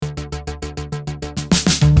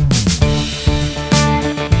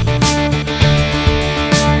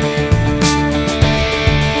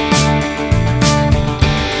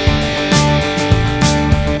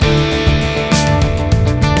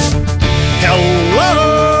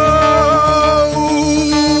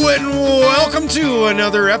to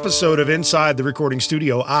another episode of Inside the Recording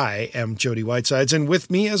Studio. I am Jody Whitesides, and with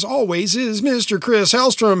me, as always, is Mr. Chris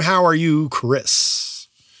Hellstrom. How are you, Chris?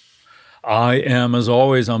 I am, as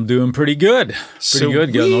always. I'm doing pretty good. Pretty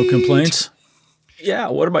good. Got no complaints. Yeah.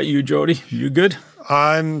 What about you, Jody? You good?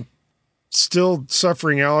 I'm still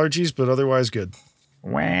suffering allergies, but otherwise good.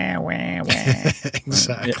 Wah, wah, wah.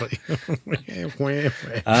 Exactly.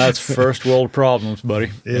 That's first world problems, buddy.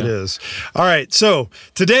 It is. All right. So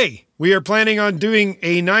today we are planning on doing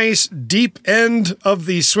a nice deep end of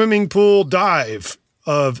the swimming pool dive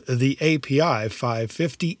of the API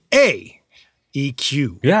 550A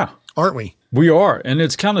EQ. Yeah. Aren't we? We are. And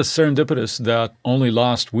it's kind of serendipitous that only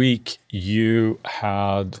last week you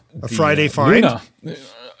had a Friday find. Luna.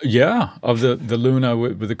 Yeah, of the Luna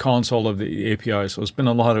with the console of the API. So it's been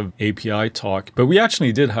a lot of API talk. But we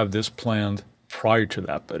actually did have this planned prior to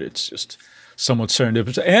that, but it's just somewhat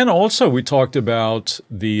serendipitous. And also we talked about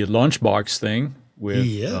the lunchbox thing with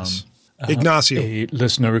Ignacio. A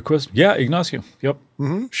listener request. Yeah, Ignacio. Yep.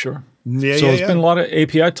 Mm-hmm. Sure. Yeah, so it's been a lot of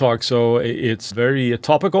API talk, so it's very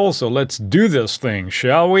topical. So let's do this thing,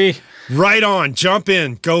 shall we? Right on. Jump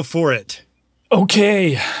in. Go for it.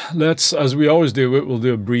 Okay, let's, as we always do, we'll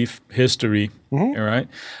do a brief history, all right?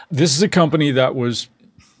 This is a company that was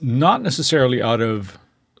not necessarily out of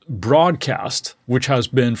broadcast, which has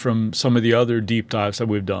been from some of the other deep dives that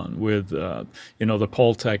we've done with, the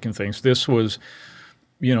Pultec and things. This was,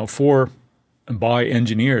 for and by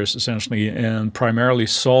engineers, essentially, and primarily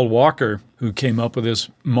Saul Walker, who came up with this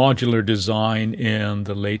modular design in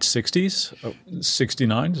the late 60s,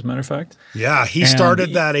 69, as a matter of fact. Yeah, he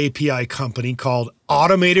started that API company called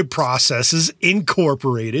Automated Processes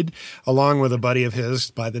Incorporated, along with a buddy of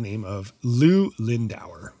his by the name of Lou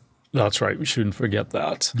Lindauer. That's right. We shouldn't forget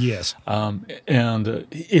that. Yes. And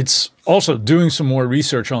it's also doing some more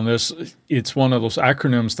research on this. It's one of those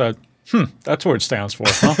acronyms that that's what it stands for,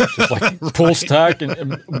 huh? Just like Pultec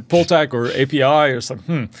and Pultec or API or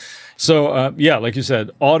something. So, like you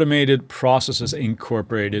said, Automated Processes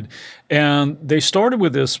Incorporated. And they started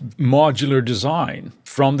with this modular design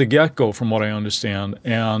from the get-go, from what I understand.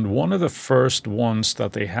 And one of the first ones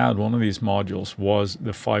that they had, one of these modules, was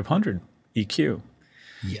the 500 EQ.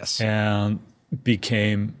 Yes. And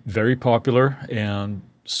became very popular, and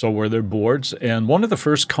so were their boards. And one of the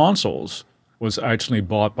first consoles was actually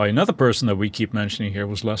bought by another person that we keep mentioning here,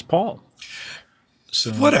 was Les Paul.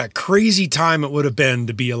 So, what a crazy time it would have been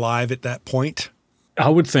to be alive at that point. I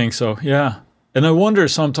would think so, yeah. And I wonder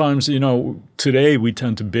sometimes, today we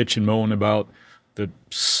tend to bitch and moan about the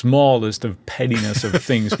smallest of pettiness of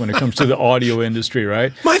things when it comes to the audio industry,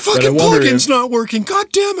 right? My fucking plugin's not working. God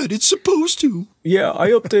damn it, it's supposed to. Yeah, I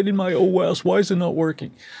updated my OS. Why is it not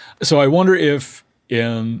working? So I wonder if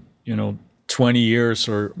in, 20 years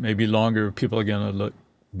or maybe longer, people are going to look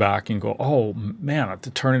back and go, oh, man, at the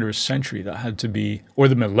turn of the century, that had to be, or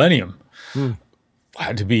the millennium,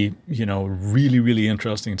 had to be, really, really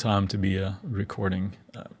interesting time to be a recording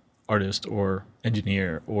artist or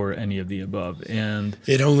engineer or any of the above. And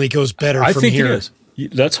it only goes better I from think here. It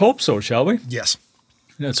is. Let's hope so, shall we? Yes.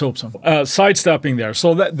 Let's hope so. Sidestepping there.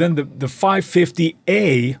 So then the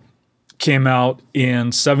 550A came out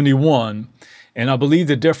in 71. And I believe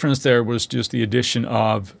the difference there was just the addition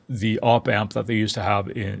of the op amp that they used to have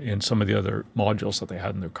in some of the other modules that they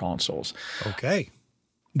had in their consoles. Okay.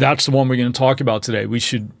 That's the one we're going to talk about today. We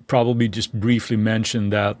should probably just briefly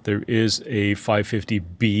mention that there is a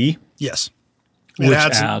 550B. Yes. It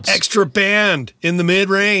adds an extra band in the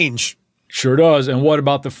mid-range. Sure does. And what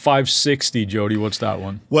about the 560, Jody? What's that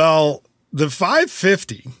one? Well, the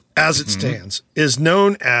 550, as it stands, is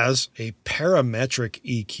known as a parametric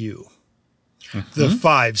EQ. The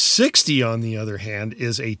 560, on the other hand,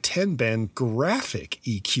 is a 10-band graphic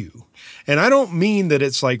EQ. And I don't mean that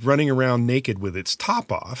it's like running around naked with its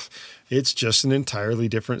top off. It's just an entirely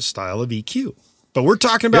different style of EQ. But we're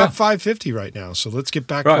talking about 550 right now, so let's get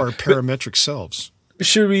back to our parametric selves.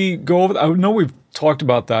 Should we go over that? I know we've talked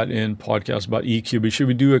about that in podcasts about EQ, but should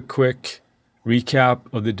we do a quick recap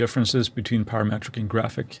of the differences between parametric and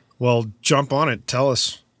graphic? Well, jump on it. Tell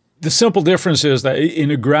us. The simple difference is that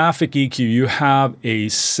in a graphic EQ, you have a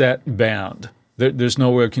set band. There's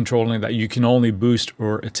no way of controlling that. You can only boost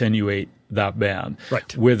or attenuate that band.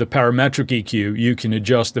 Right. With a parametric EQ, you can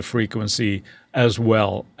adjust the frequency as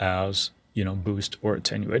well as, boost or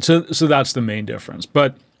attenuate. So that's the main difference.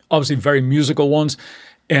 But obviously very musical ones.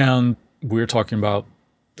 And we're talking about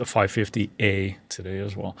the 550A today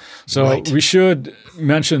as well. So we should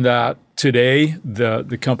mention that today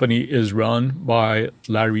the company is run by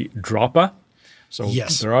Larry Droppa. So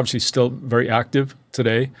they're obviously still very active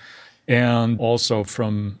today. And also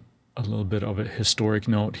from a little bit of a historic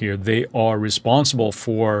note here. They are responsible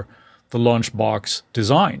for the lunchbox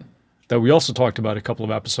design that we also talked about a couple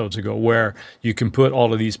of episodes ago, where you can put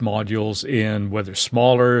all of these modules in, whether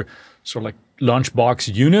smaller, sort of like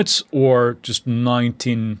lunchbox units, or just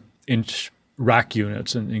 19-inch rack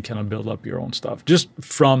units, and kind of build up your own stuff just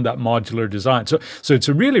from that modular design. So it's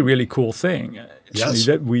a really, really cool thing. Yes.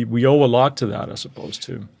 That we owe a lot to that, as opposed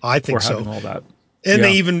to I think having so. all that. And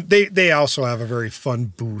Yeah. they also have a very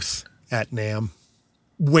fun booth at NAMM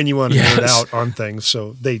when you want to nerd out on things.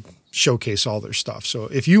 So they showcase all their stuff. So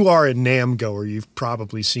if you are a NAMM goer, you've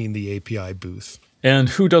probably seen the API booth. And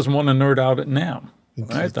who doesn't want to nerd out at NAMM?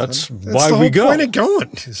 Right? That's why the we whole go. point of going.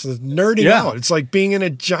 It's the nerding Yeah. out. It's like being in a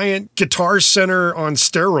giant Guitar Center on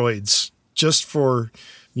steroids, just for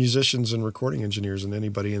musicians and recording engineers and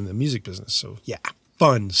anybody in the music business. So yeah,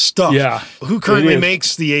 fun stuff. Yeah, Who it currently is.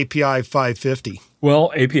 makes the API 550?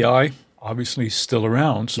 Well, API obviously still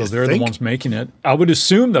around, so You they're think? the ones making it. I would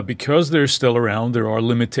assume that because they're still around, there are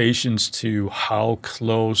limitations to how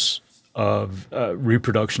close of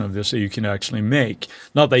reproduction of this that you can actually make.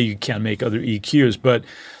 Not that you can't make other EQs, but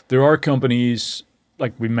there are companies,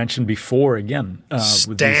 like we mentioned before, again, with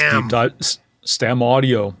these Stam. deep dive, Stam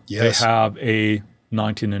Audio. Yes. They have a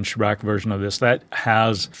 19-inch rack version of this that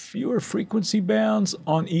has fewer frequency bands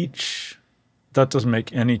on each. That doesn't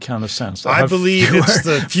make any kind of sense. They I have believe it's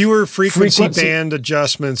the fewer frequency frequency- band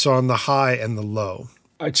adjustments on the high and the low.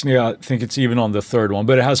 Actually, I think it's even on the third one,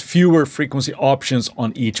 but it has fewer frequency options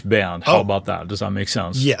on each band. How about that? Does that make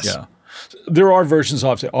sense? Yes. Yeah. There are versions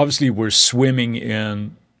of it. Obviously, we're swimming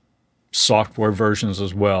in software versions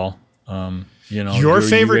as well. Your your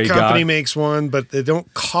favorite UA company guy- makes one, but they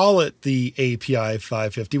don't call it the API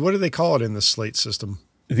 550. What do they call it in the Slate system?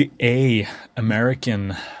 the A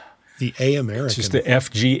American. The A American. It's just the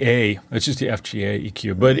FGA. It's just the FGA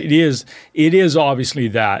EQ. But it is obviously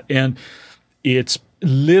that. And it's a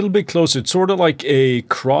little bit closer. It's sort of like a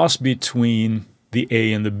cross between the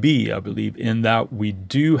A and the B, I believe, in that we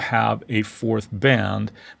do have a fourth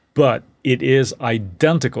band, but it is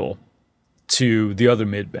identical to the other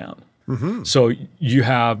mid band. Mm-hmm. So you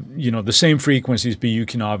have, the same frequencies, but you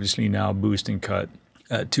can obviously now boost and cut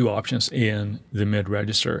two options in the mid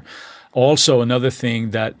register. Also, another thing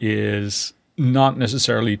that is not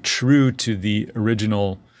necessarily true to the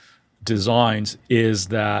original designs is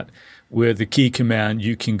that with the key command,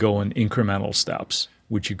 you can go in incremental steps,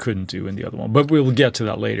 which you couldn't do in the other one. But we'll get to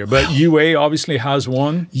that later. But UA obviously has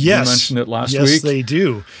one. Yes. You mentioned it last yes, week. they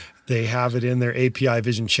do. They have it in their API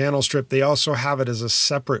Vision channel strip. They also have it as a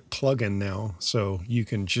separate plugin now. So you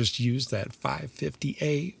can just use that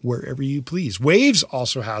 550A wherever you please. Waves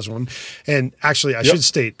also has one. And actually, I should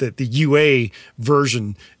state that the UA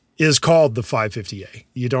version is called the 550A.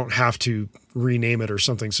 You don't have to rename it or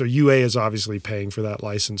something. So UA is obviously paying for that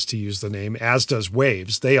license to use the name, as does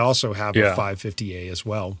Waves. They also have a 550A as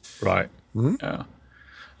well. Right. Yeah.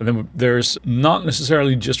 And then there's not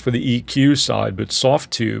necessarily just for the EQ side, but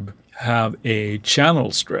Softtube have a channel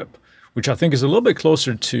strip, which I think is a little bit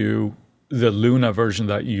closer to the Luna version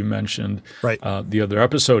that you mentioned the other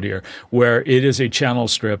episode here, where it is a channel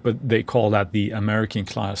strip, but they call that the American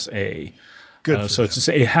Class A. Good. So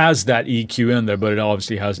it has that EQ in there, but it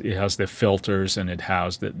obviously has the filters, and it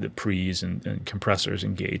has the pre's and compressors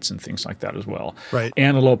and gates and things like that as well. Right.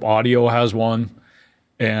 Antelope Audio has one.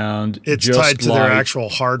 And it's just tied to their actual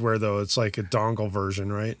hardware, though. It's like a dongle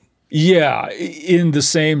version, right? Yeah, in the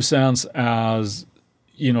same sense as,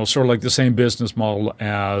 sort of like the same business model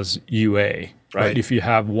as UA, right? If you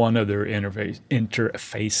have one of their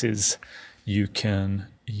interfaces, you can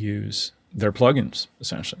use their plugins,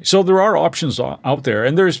 essentially. So there are options out there.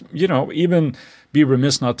 And there's, even be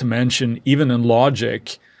remiss not to mention, even in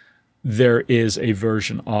Logic, there is a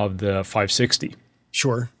version of the 560.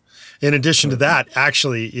 Sure. In addition to that,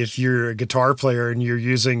 actually, if you're a guitar player and you're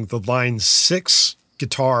using the Line 6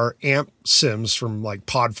 guitar amp sims from like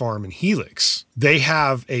Pod Farm and Helix, they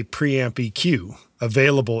have a preamp EQ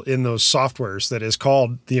available in those softwares that is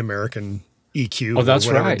called the American EQ. Oh, that's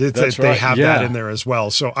right. They have that in there as well.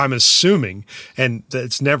 So I'm assuming, and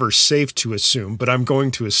it's never safe to assume, but I'm going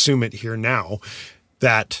to assume it here now,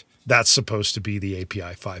 that that's supposed to be the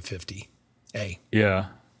API 550A. Yeah.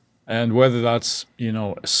 And whether that's,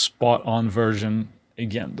 a spot-on version,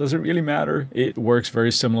 again, doesn't really matter. It works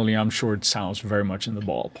very similarly. I'm sure it sounds very much in the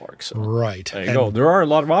ballpark. So right. There you go. There are a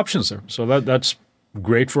lot of options there. So that's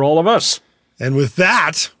great for all of us. And with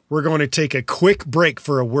that, we're going to take a quick break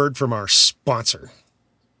for a word from our sponsor.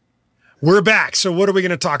 We're back. So what are we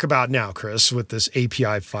going to talk about now, Chris, with this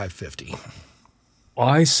API 550?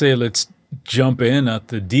 I say let's jump in at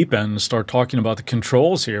the deep end and start talking about the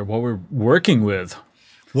controls here, what we're working with.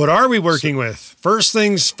 What are we working with? First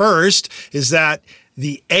things first is that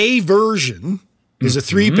the A version is a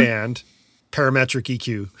 3-band parametric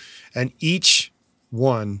EQ, and each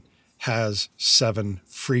one has 7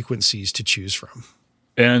 frequencies to choose from.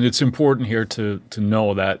 And it's important here to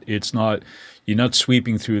know that you're not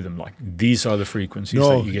sweeping through them like these are the frequencies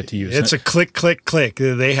that you get to use. It's a click, click, click.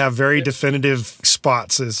 They have very definitive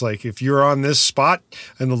spots. It's like if you're on this spot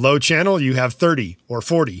in the low channel, you have 30 or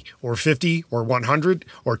 40 or 50 or 100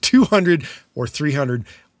 or 200 or 300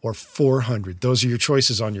 or 400. Those are your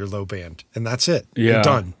choices on your low band. And that's it. Yeah. You're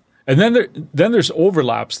done. And then there's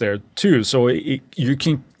overlaps there too. So you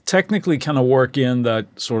can technically kind of work in that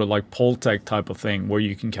sort of like Pultec type of thing where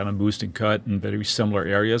you can kind of boost and cut in very similar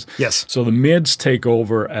areas. Yes. So the mids take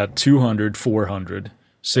over at 200, 400,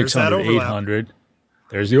 600, 800.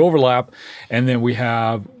 There's the overlap. And then we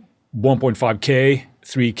have 1.5K,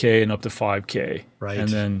 3K, and up to 5K. Right. And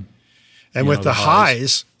then and with the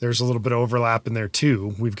highs, there's a little bit of overlap in there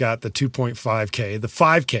too. We've got the 2.5K, the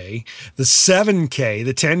 5K, the 7K,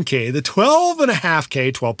 the 10K, the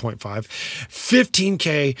 12.5K, 12.5,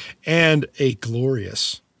 15K, and a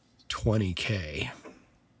glorious 20K.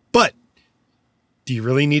 But do you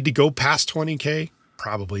really need to go past 20K?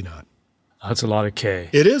 Probably not. That's a lot of K.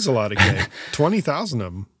 It is a lot of K. 20,000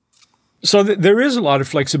 of them. So there is a lot of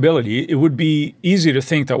flexibility. It would be easy to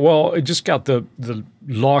think that, well, it just got the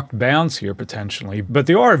locked bands here potentially, but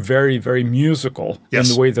they are very, very musical in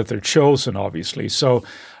the way that they're chosen, obviously. So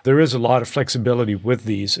there is a lot of flexibility with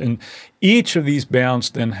these. And each of these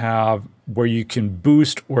bands then have where you can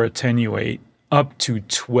boost or attenuate up to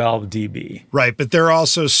 12 dB. Right, but they're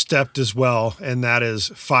also stepped as well, and that is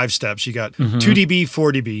 5 steps. You got 2 dB,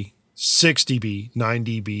 4 dB, 6 dB, 9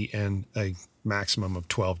 dB, and a maximum of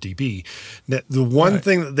 12 dB. The one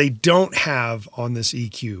thing that they don't have on this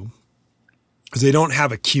EQ is they don't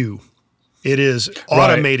have a Q. It is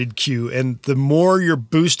automated Q, and the more you're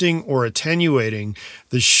boosting or attenuating,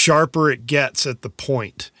 the sharper it gets at the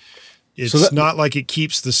point. It's not like it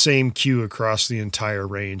keeps the same Q across the entire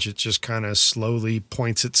range. It just kind of slowly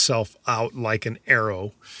points itself out like an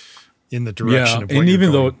arrow in the direction of what you're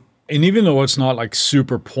going. Even though it's not like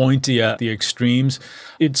super pointy at the extremes,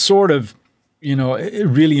 it's sort of a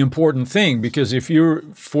really important thing, because if you're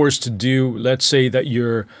forced to do, let's say that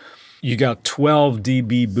you got 12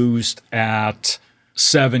 dB boost at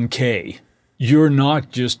 7K, you're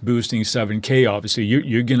not just boosting 7K, obviously.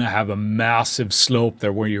 You're going to have a massive slope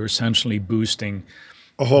there where you're essentially boosting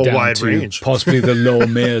a whole down wide to range, possibly the low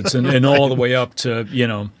mids and all the way up to,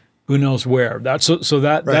 who knows where. That's a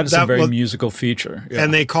very musical feature. Yeah.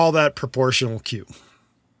 And they call that proportional Q.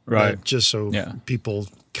 Right. Just so people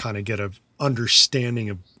kind of get a understanding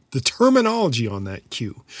of the terminology on that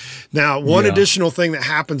Q. Now, one additional thing that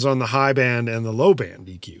happens on the high band and the low band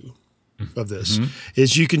EQ of this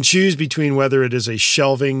is you can choose between whether it is a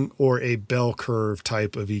shelving or a bell curve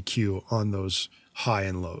type of EQ on those high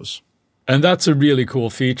and lows. And that's a really cool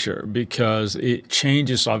feature because it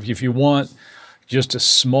changes off. If you want just a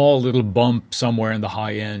small little bump somewhere in the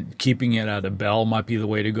high end, keeping it at a bell might be the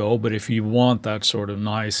way to go. But if you want that sort of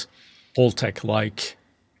nice Pultec-like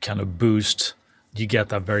kind of boost, you get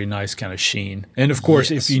that very nice kind of sheen. And of course,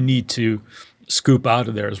 if you need to scoop out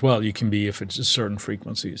of there as well, you can be if it's certain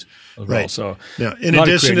frequencies as well. So now, in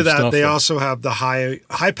addition to that, they also have the high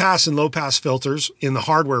pass and low pass filters in the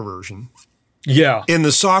hardware version. Yeah. In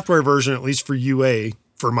the software version, at least for UA,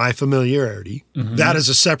 for my familiarity, that is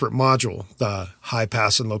a separate module. The high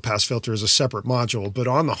pass and low pass filter is a separate module, but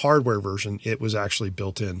on the hardware version, it was actually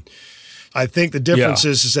built in. I think the difference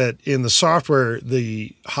is that in the software,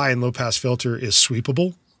 the high and low pass filter is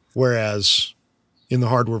sweepable, whereas in the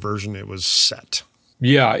hardware version, it was set.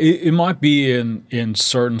 Yeah, it might be in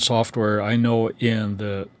certain software. I know in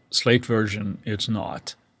the Slate version, it's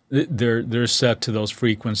not. They're set to those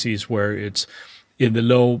frequencies where it's in the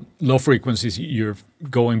low frequencies, you're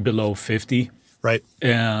going below 50. Right.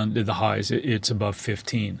 And in the highs, it's above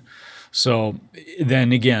 15. So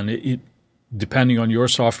then again, depending on your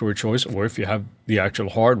software choice, or if you have the actual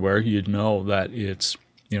hardware, you'd know that it's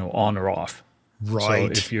on or off.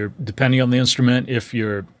 Right. So if you're depending on the instrument, if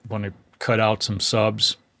you want to cut out some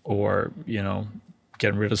subs or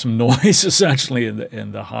getting rid of some noise, essentially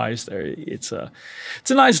in the highs, there, it's a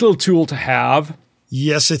nice little tool to have.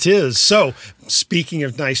 Yes, it is. So speaking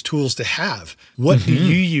of nice tools to have, what do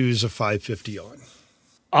you use a 550 on?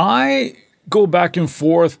 I go back and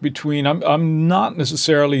forth between, I'm not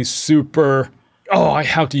necessarily super, I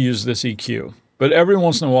have to use this EQ. But every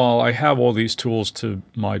once in a while, I have all these tools to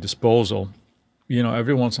my disposal.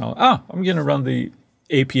 Every once in a while, I'm going to run the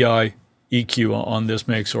API EQ on this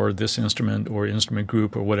mix or this instrument or instrument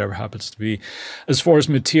group or whatever happens to be. As far as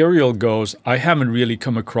material goes, I haven't really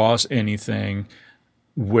come across anything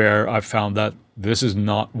where I found that this is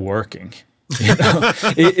not working. You know?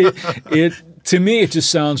 it to me, it just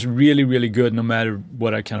sounds really, really good no matter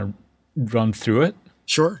what I kind of run through it.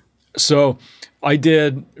 Sure. So I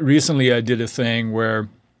did a thing where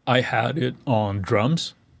I had it on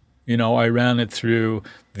drums. You know, I ran it through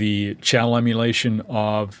the channel emulation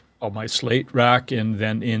of my Slate rack and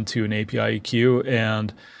then into an API EQ,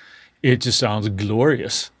 and it just sounds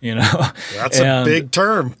glorious, you know. That's a big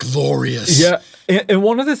term, glorious. Yeah, and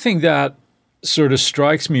one other thing that sort of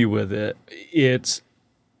strikes me with it, it's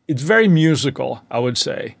very musical, I would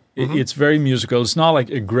say. Mm-hmm. It's very musical. It's not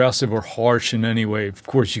like aggressive or harsh in any way. Of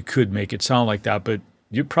course, you could make it sound like that, but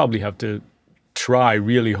you probably have to try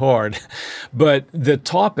really hard. But the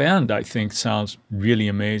top end, I think, sounds really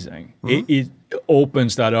amazing. Mm-hmm. It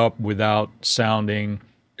opens that up without sounding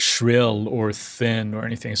shrill or thin or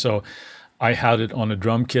anything. So I had it on a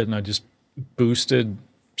drum kit and I just boosted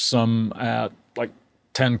some at like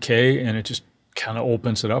 10K and it just kind of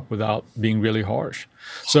opens it up without being really harsh.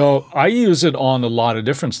 So I use it on a lot of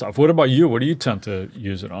different stuff. What about you? What do you tend to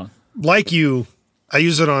use it on? Like you, I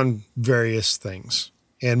use it on various things.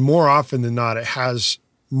 And more often than not, it has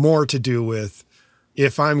more to do with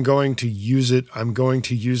if I'm going to use it, I'm going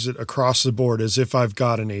to use it across the board as if I've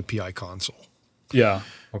got an API console. Yeah.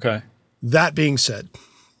 Okay. That being said,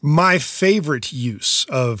 my favorite use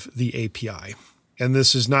of the API, and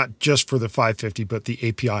this is not just for the 550, but the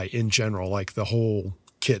API in general, like the whole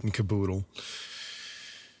kit and caboodle,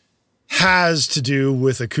 has to do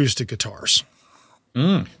with acoustic guitars.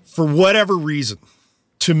 For whatever reason,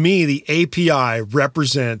 to me, the API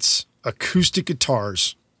represents acoustic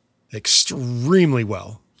guitars extremely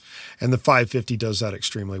well. And the 550 does that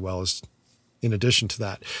extremely well in addition to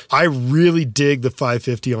that. I really dig the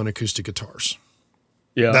 550 on acoustic guitars.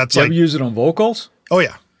 Yeah. That's you like, ever use it on vocals? Oh,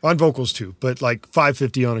 yeah. On vocals too. But like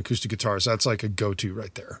 550 on acoustic guitars, that's like a go-to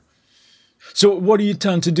right there. So what do you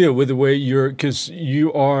tend to do with the way because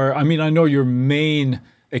you are, I mean, I know your main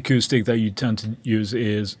acoustic that you tend to use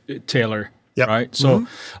is Taylor, yep. right? So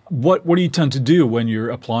what do you tend to do when you're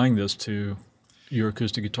applying this to your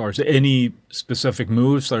acoustic guitars? Any specific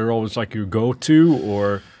moves that are always like your go-to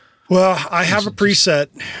or? Well, I have a preset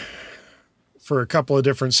for a couple of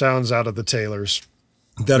different sounds out of the Taylors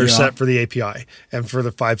that are set for the API and for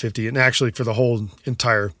the 550 and actually for the whole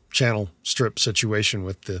entire channel strip situation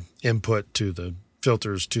with the input to the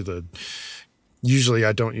filters to the, usually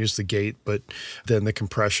I don't use the gate, but then the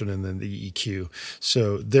compression and then the EQ.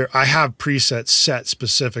 So I have presets set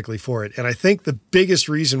specifically for it. And I think the biggest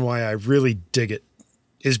reason why I really dig it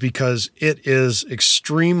is because it is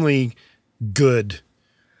extremely good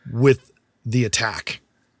with the attack.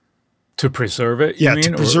 To preserve it, you mean?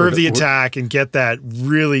 To preserve the attack and get that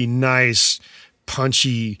really nice,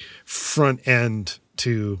 punchy front end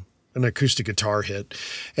to an acoustic guitar hit.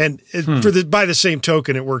 And by the same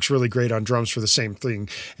token, it works really great on drums for the same thing.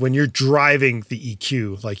 When you're driving the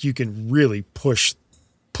EQ, like you can really push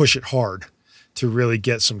it hard to really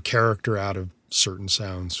get some character out of certain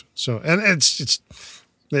sounds. So, and it's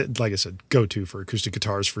like I said, go-to for acoustic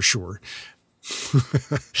guitars for sure.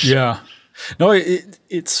 Yeah. No,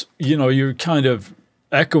 it's, you know, you're kind of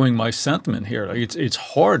echoing my sentiment here. Like it's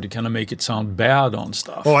hard to kind of make it sound bad on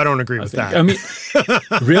stuff. Oh, I don't agree with that. I mean,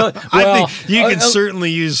 really? Well, I think you can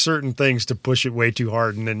certainly use certain things to push it way too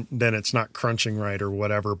hard and then it's not crunching right or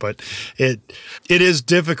whatever. But it is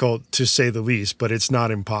difficult to say the least, but it's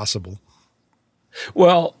not impossible.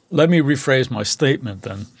 Well, let me rephrase my statement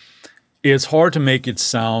then. It's hard to make it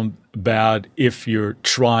sound bad if you're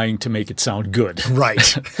trying to make it sound good.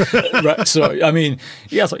 Right. Right. So, I mean,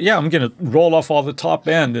 I'm going to roll off all the top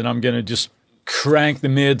end and I'm going to just crank the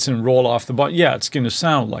mids and roll off the bottom. Yeah, it's going to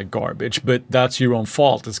sound like garbage, but that's your own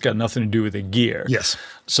fault. It's got nothing to do with the gear. Yes.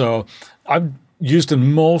 So I've used it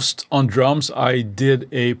most on drums. I did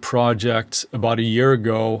a project about a year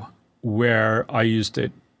ago where I used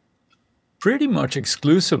it pretty much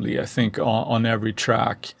exclusively, I think, on every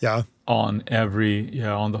track. Yeah. On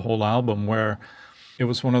the whole album, where it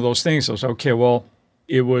was one of those things. I was okay, well,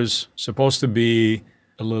 it was supposed to be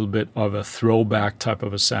a little bit of a throwback type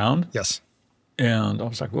of a sound. Yes. And I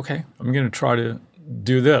was like, okay, I'm going to try to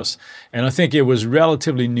do this. And I think it was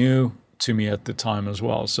relatively new to me at the time as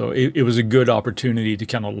well. So it was a good opportunity to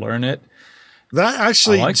kind of learn it. That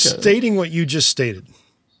actually, stating what you just stated,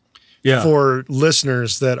 for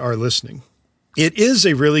listeners that are listening, it is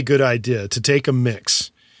a really good idea to take a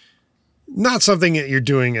mix. Not something that you're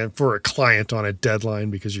doing for a client on a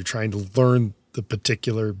deadline because you're trying to learn the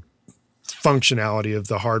particular functionality of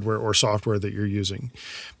the hardware or software that you're using.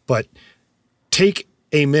 But take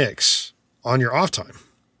a mix on your off time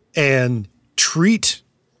and treat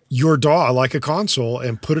your DAW like a console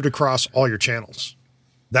and put it across all your channels.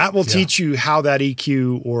 That will teach you how that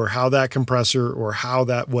EQ or how that compressor or how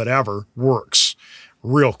that whatever works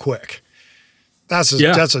real quick. That's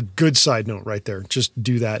a good side note right there. Just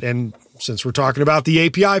do that. And since we're talking about the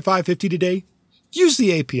API 550 today, use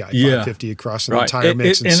the API 550 across an entire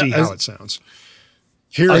mix and see how it sounds.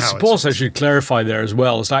 I suppose I should clarify there as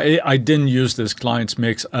well. I didn't use this client's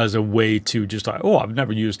mix as a way to just I've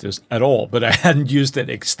never used this at all, but I hadn't used it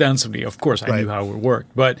extensively. Of course, I knew how it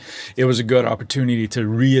worked, but it was a good opportunity to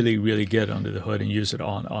really, really get under the hood and use it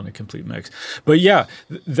on a complete mix. But yeah,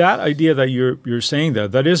 that idea that you're saying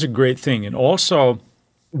that is a great thing. And also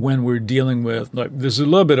when we're dealing with, like, there's a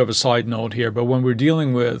little bit of a side note here, but when we're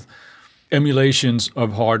dealing with emulations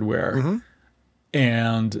of hardware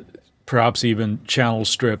and perhaps even channel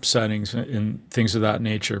strip settings and things of that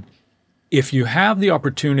nature, if you have the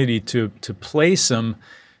opportunity to place them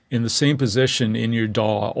in the same position in your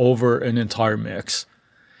DAW over an entire mix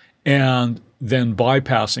and then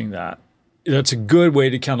bypassing that, that's a good way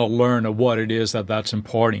to kind of learn of what it is that's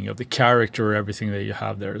imparting, of the character, everything that you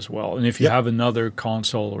have there as well. And if you have another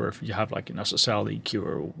console, or if you have like an SSL EQ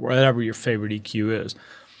or whatever your favorite EQ is,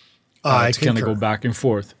 to kind of go back and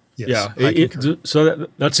forth. Yes, so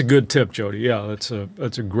that's a good tip, Jody. Yeah, that's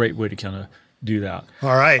a great way to kind of do that.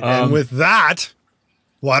 All right, and with that,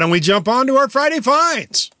 why don't we jump on to our Friday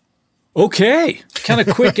finds? Okay, kind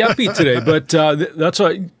of quick epi today, but that's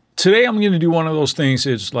why today I'm going to do one of those things.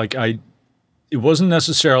 It's like it wasn't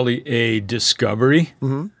necessarily a discovery,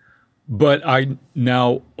 but I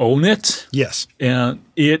now own it. Yes, and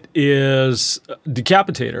it is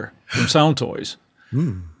Decapitator from Sound Toys.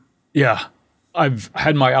 Yeah. I've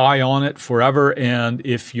had my eye on it forever, and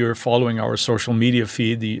if you're following our social media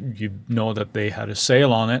feed, you know that they had a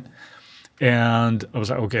sale on it, and I was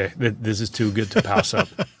like, okay, this is too good to pass up.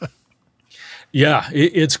 Yeah,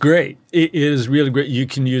 it's great. It is really great. You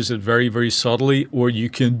can use it very, very subtly, or you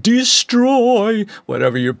can destroy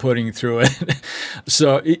whatever you're putting through it.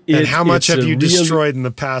 So, and how much have you destroyed in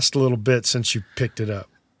the past little bit since you picked it up?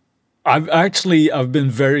 I've been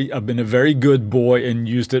a very good boy and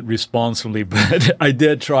used it responsibly, but I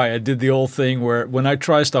did the old thing where when I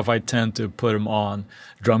try stuff, I tend to put them on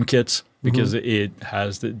drum kits because it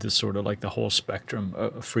has this sort of like the whole spectrum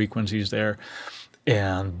of frequencies there.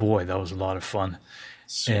 And boy, that was a lot of fun.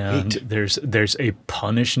 Sweet. And there's a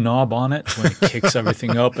punish knob on it when it kicks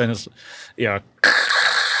everything up, and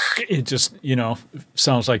it just,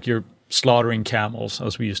 sounds like you're slaughtering camels,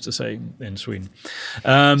 as we used to say in Sweden.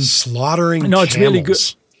 Slaughtering camels. It's really good.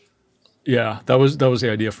 Yeah, that was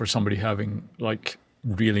the idea for somebody having like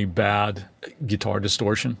really bad guitar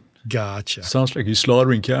distortion. Gotcha. Sounds like you're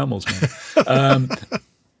slaughtering camels, man.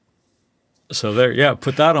 So there,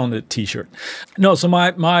 put that on the T-shirt. No, so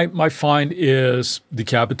my find is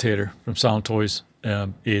Decapitator from Sound Toys.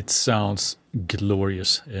 It sounds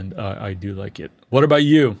glorious, and I do like it. What about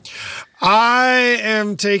you? I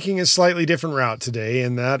am taking a slightly different route today,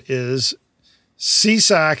 and that is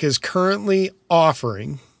SESAC is currently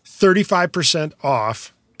offering 35%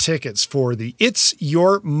 off tickets for the It's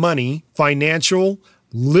Your Money Financial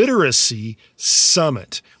Literacy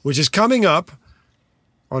Summit, which is coming up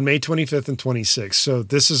on May 25th and 26th. So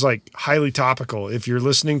this is like highly topical. If you're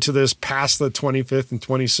listening to this past the 25th and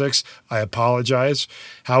 26th, I apologize.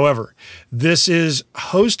 However, this is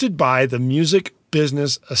hosted by the Music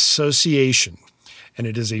Business Association, and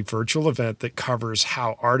it is a virtual event that covers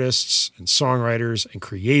how artists and songwriters and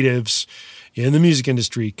creatives in the music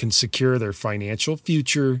industry can secure their financial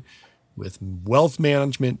future, with wealth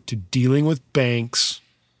management to dealing with banks,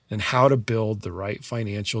 and how to build the right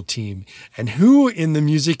financial team, and who in the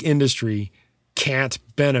music industry can't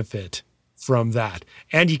benefit from that.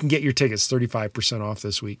 And you can get your tickets 35% off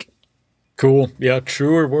this week. Cool. Yeah,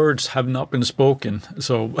 truer words have not been spoken.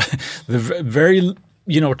 So the very,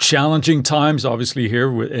 challenging times obviously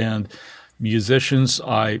here, and musicians,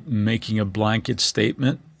 making a blanket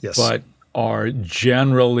statement, but are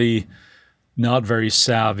generally not very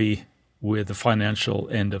savvy with the financial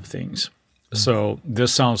end of things. So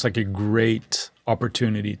this sounds like a great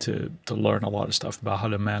opportunity to learn a lot of stuff about how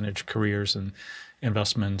to manage careers and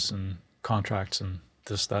investments and contracts and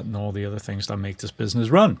this, that, and all the other things that make this business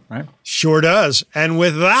run, right? Sure does. And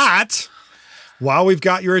with that, While we've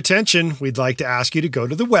got your attention, we'd like to ask you to go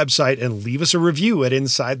to the website and leave us a review at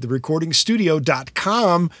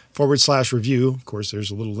InsideTheRecordingStudio.com/review. Of course, there's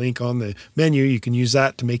a little link on the menu. You can use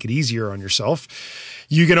that to make it easier on yourself.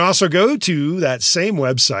 You can also go to that same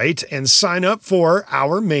website and sign up for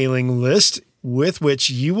our mailing list, with which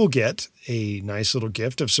you will get a nice little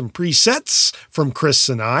gift of some presets from Chris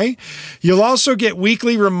and I. You'll also get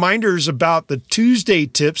weekly reminders about the Tuesday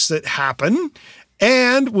tips that happen,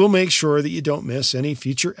 and we'll make sure that you don't miss any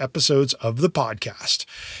future episodes of the podcast.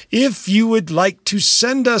 If you would like to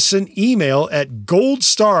send us an email at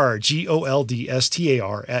goldstar,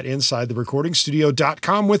 GOLDSTAR, at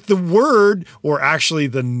InsideTheRecordingStudio.com with the word, or actually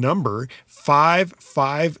the number,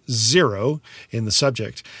 550 in the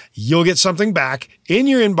subject, you'll get something back in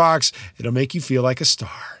your inbox. It'll make you feel like a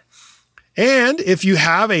star. And if you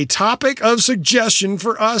have a topic of suggestion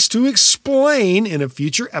for us to explain in a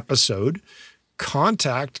future episode,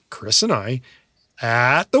 contact Chris and I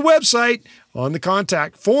at the website on the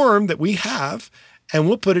contact form that we have, and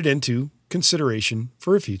we'll put it into consideration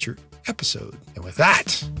for a future episode. And with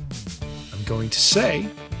that, I'm going to say,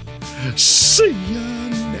 see ya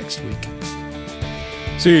next week.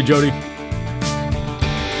 See you, Jody.